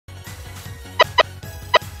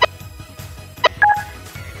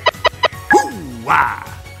wah.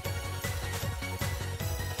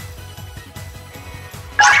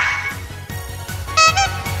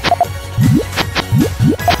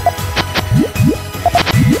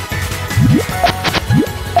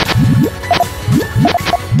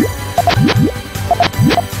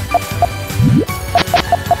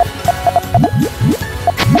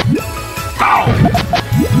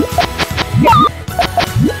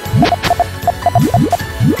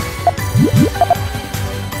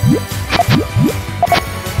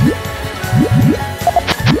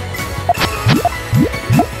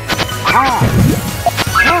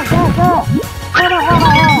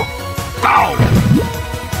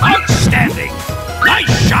 Outstanding!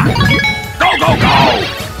 Nice shot! Go, go, go!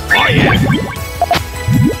 Oh, yeah!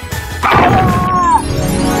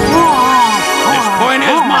 This point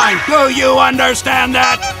is mine. Do you understand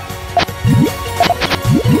that?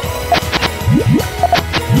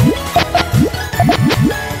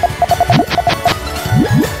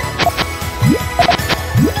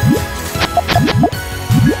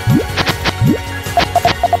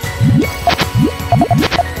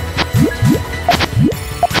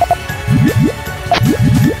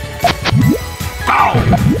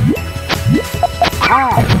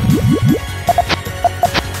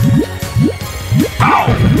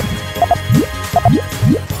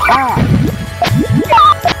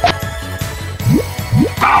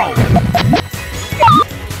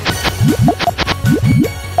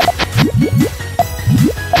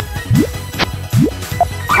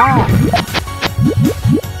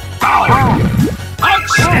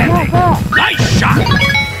 Outstanding! Nice shot!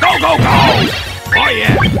 Go, go, go! Oh,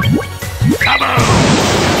 yeah! Kaboom!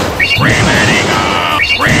 Screaming up!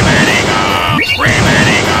 Screaming up!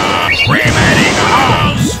 Screaming up! Screaming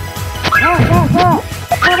up!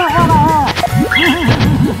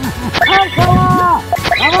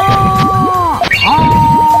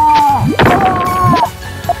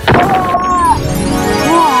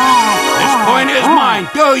 This point is mine.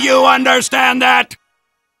 Do you understand that?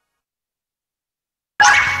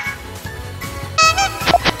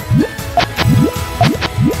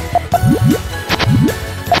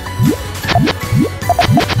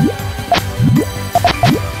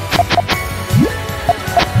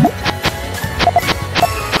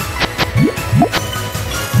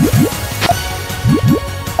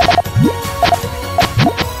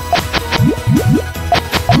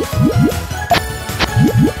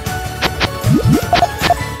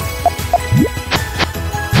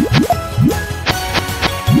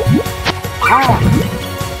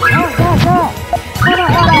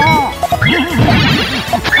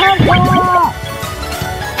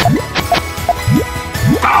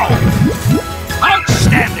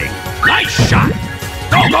 Outstanding! Nice shot!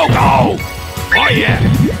 Go, go, go! Oh, yeah!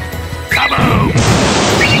 Kaboom!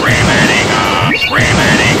 Screaming up!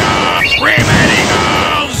 Screaming up! Screaming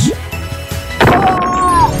up!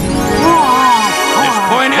 This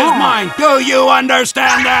point is mine. Do you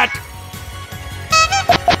understand that?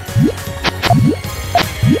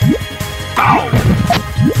 Go!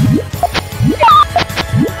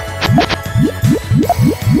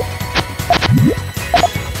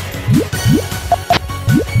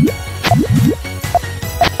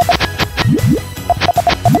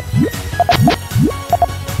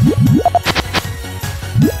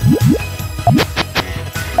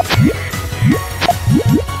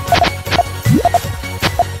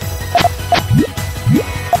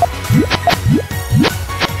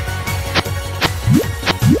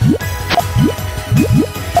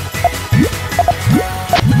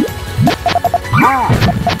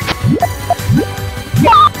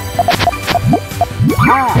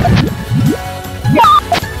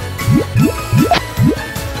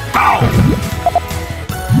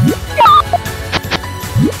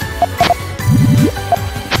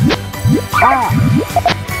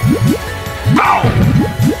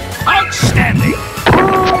 Outstanding!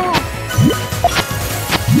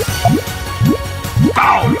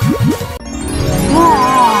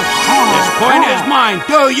 This point is mine.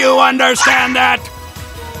 Do you understand that?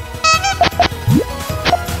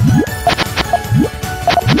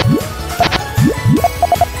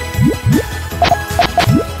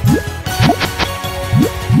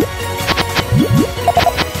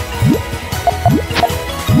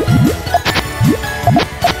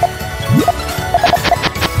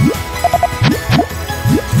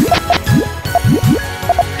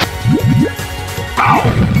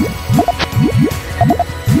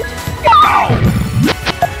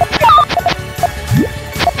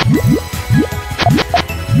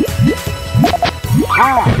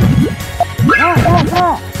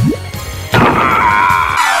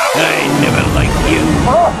 I never liked you.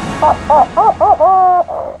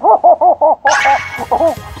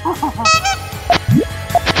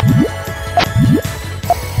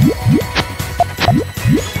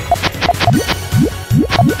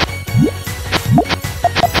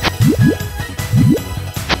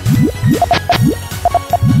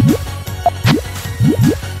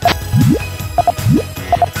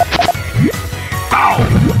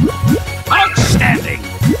 Outstanding!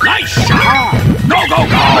 Nice shot! Go, go,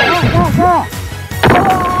 go!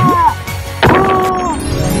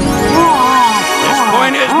 This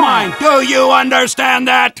point is mine. Do you understand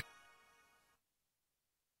that?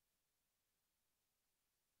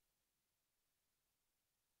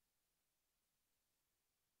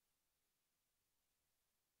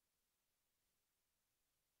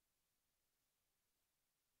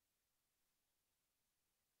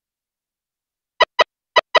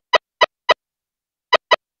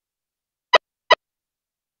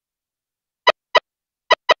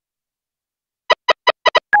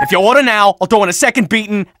 If you order now, I'll throw in a second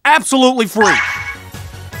beating, absolutely free.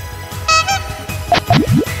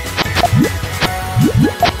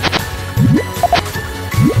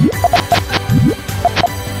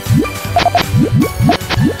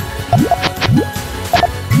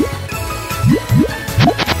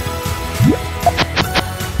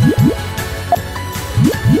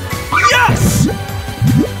 Yes!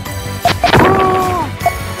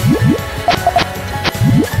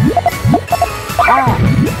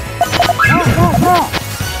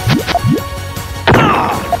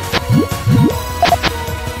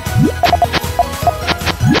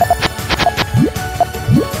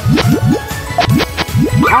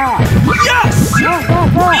 Yes!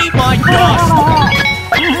 Eat my dust!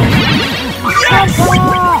 Yes!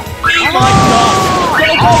 Eat my dust! Go,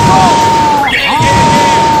 go, go! Yeah, yeah,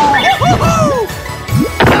 yeah! Woohoo!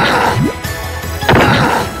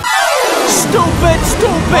 Stupid,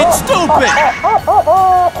 stupid, stupid!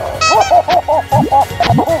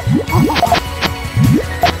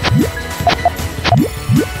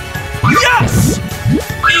 Yes!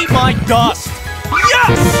 Eat my dust!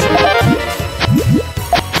 Yes!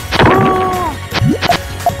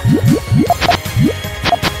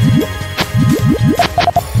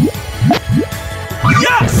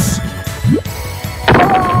 Yes!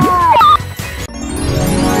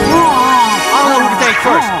 I don't know who to take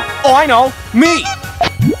first. Oh, I know. Me!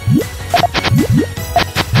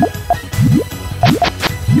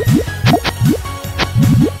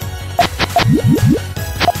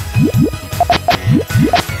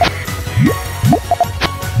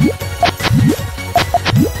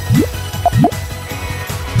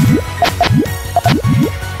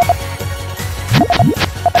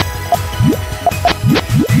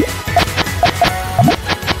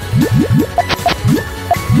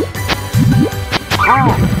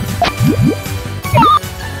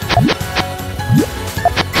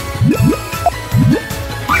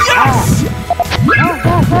 Yes!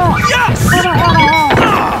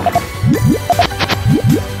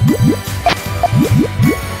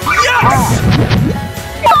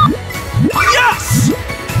 Yes!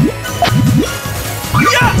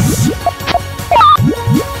 Yes!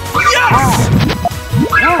 Yes!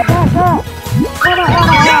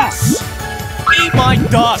 Yes! Eat my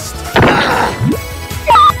dust!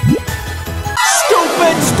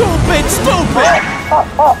 Stupid, stupid, stupid!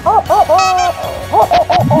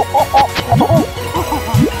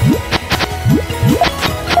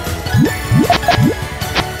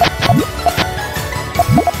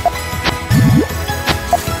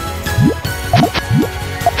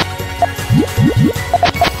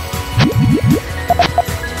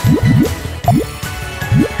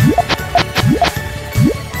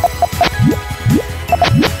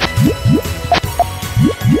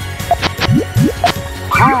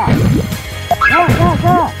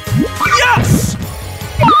 Yes!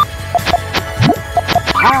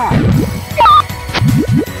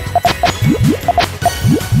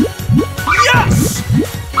 Yes!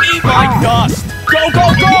 Eat my dust! Go, go,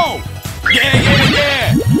 go! Yeah, yeah,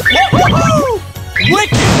 yeah! Woohoo!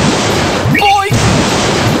 Wicked! Boy!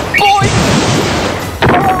 Boy!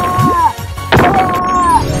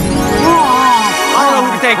 I don't know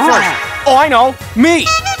who to take first. Oh, I know. Me!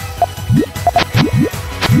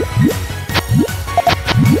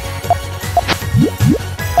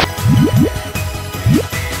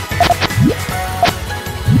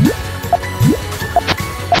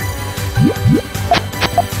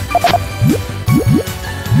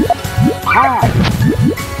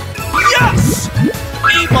 Yes!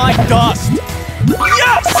 Eat my dust!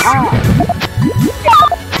 Yes!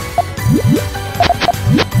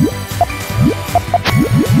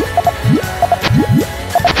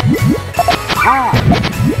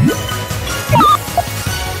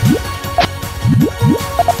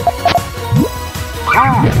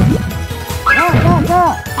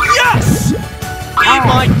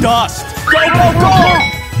 my dust! Go, go, go!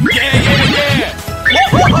 Yeah, yeah, yeah!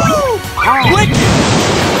 Woohoo! Wicked!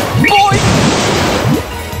 Boy!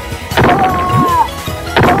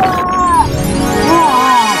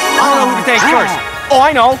 I don't know who to take first. Oh,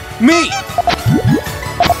 I know! Me!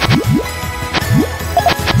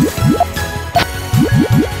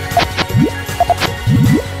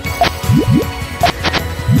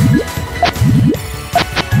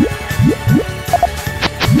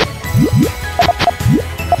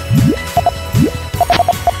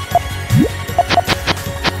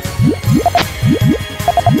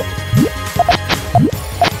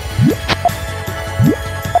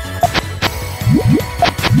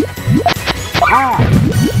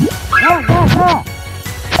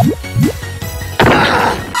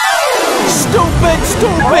 Stupid,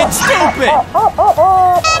 stupid, stupid!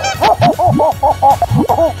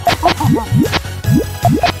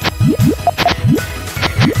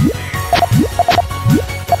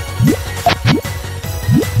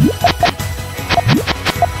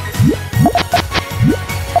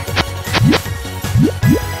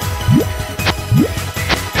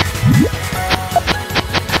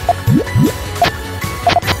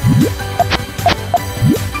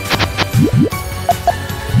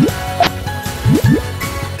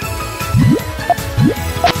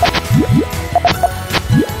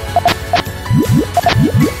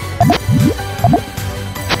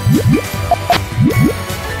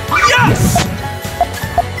 Yes!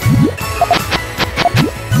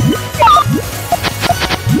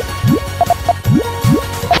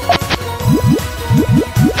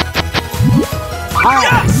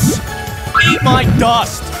 Yes! Eat my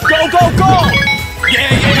dust! Go, go, go!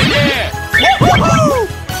 Yeah, yeah, yeah! Woohoo!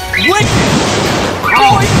 Wicked!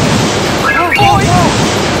 Boy! Boy!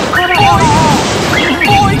 Boy! Boy!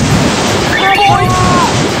 Boy!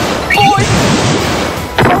 Boy!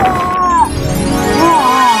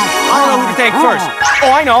 I don't know who to take first.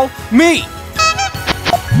 Oh, I know! Me!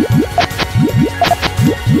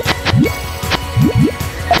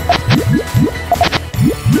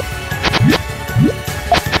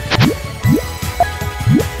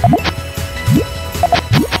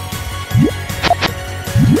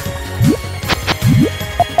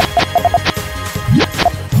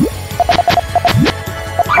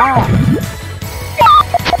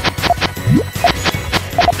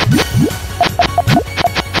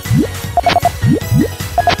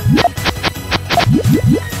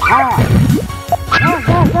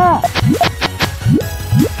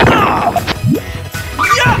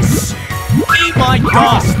 Yes! Eat my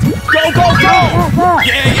dust! Go, go, go!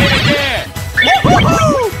 Yeah, yeah, yeah!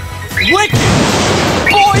 Woohoo! Wicked!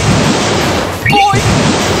 Boy! Boy!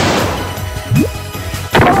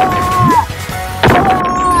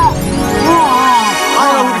 I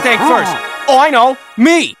don't know who to take first. Oh, I know!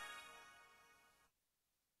 Me!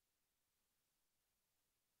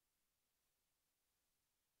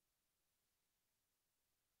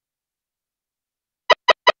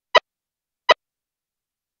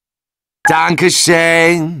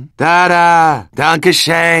 Dankeschön. Da.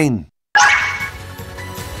 Dankeschön.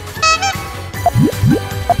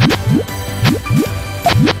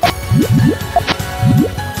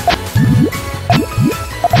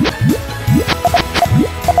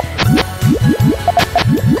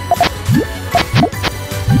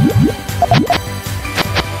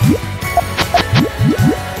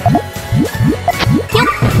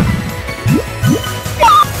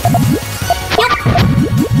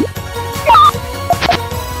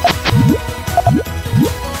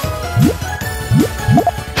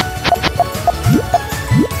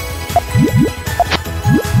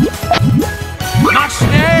 Mach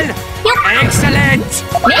schnell! Exzellent!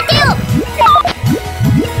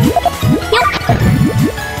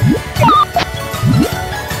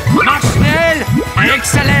 Mach schnell!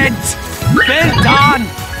 Exzellent! Well done!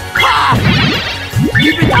 Ha!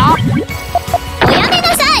 Keep it up! おやめ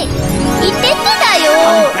なさい言ってってだよ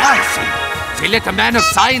Embarrassing. They let a man of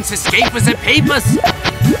science escape with the papers.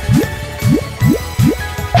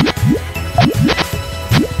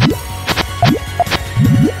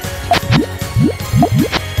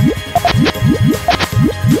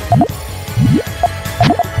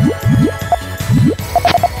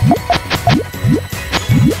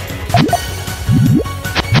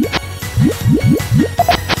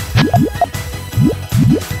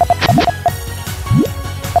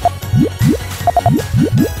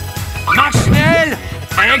 Mach schnell!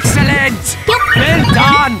 Exzellent! Well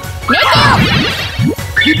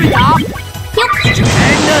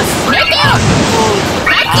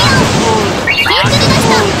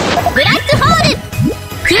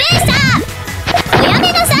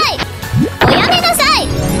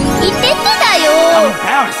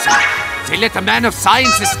let the man of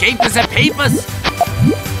science escape with the papers.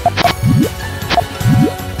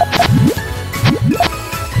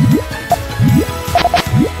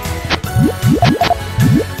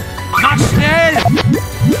 Mach schnell!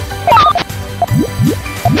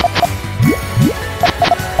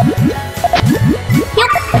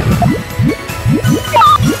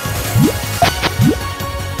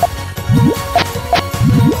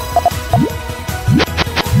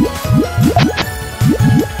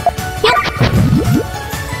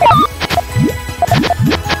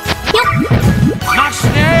 Mach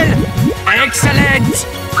schnell! Excellent!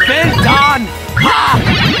 Well done! Ha!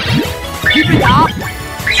 Keep it up!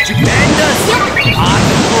 Stupendous!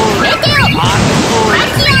 Wonderful! Wonderful!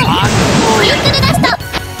 Wonderful! リンクルダスト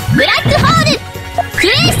ブラックホールクエ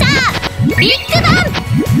ーサービッグバン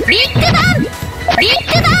ビッグバンビッ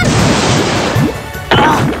グバン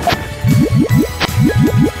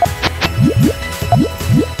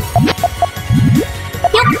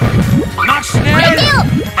Mach schnell!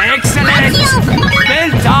 Excellent!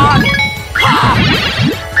 Well done! Ha!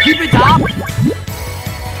 Keep it up!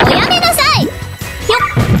 おやめなさいひょっ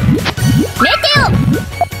メテオ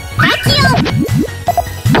アキオン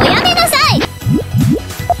おやめなさい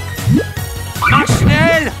Mach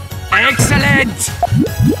schnell! Excellent! ひ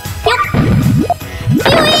ょっピ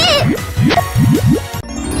ュイ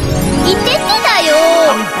言ってってたよ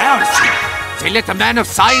Embarrassing! They let the man of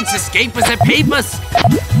science escape with the papers.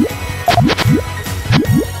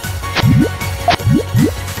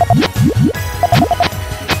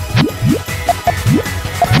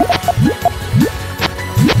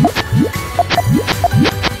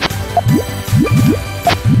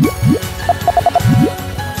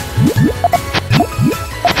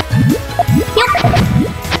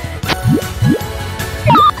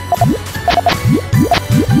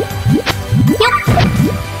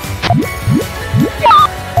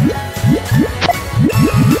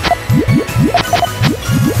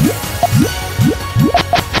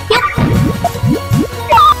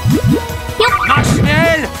 Mach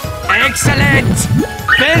schnell! Excellent!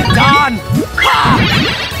 Well done! Ha!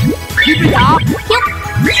 Keep it up!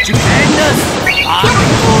 Stupendous!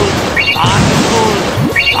 Wonderful! Wonderful!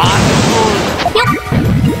 Wonderful!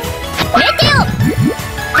 メテオ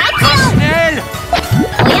アキ Mach オン schnell!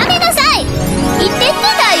 おやめなさい言ってって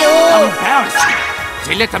たよ Embarrassing!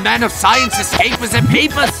 They let the man of science escape with the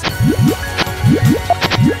papers.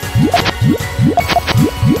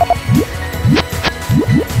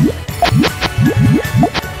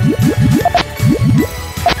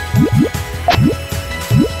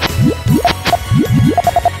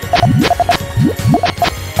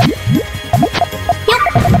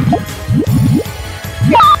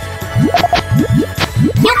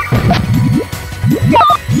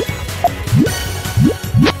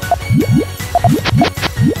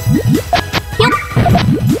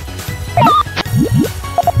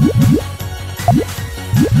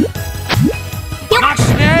 Mach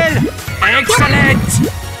schnell! Excellent!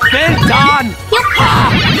 Well done! Ha!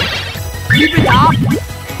 Keep it up!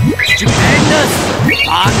 Stupendous!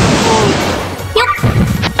 Wonderful!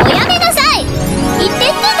 おやめなさい言ってっ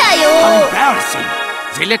てたよ Embarrassing!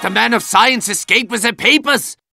 They let the man of science escape with the papers.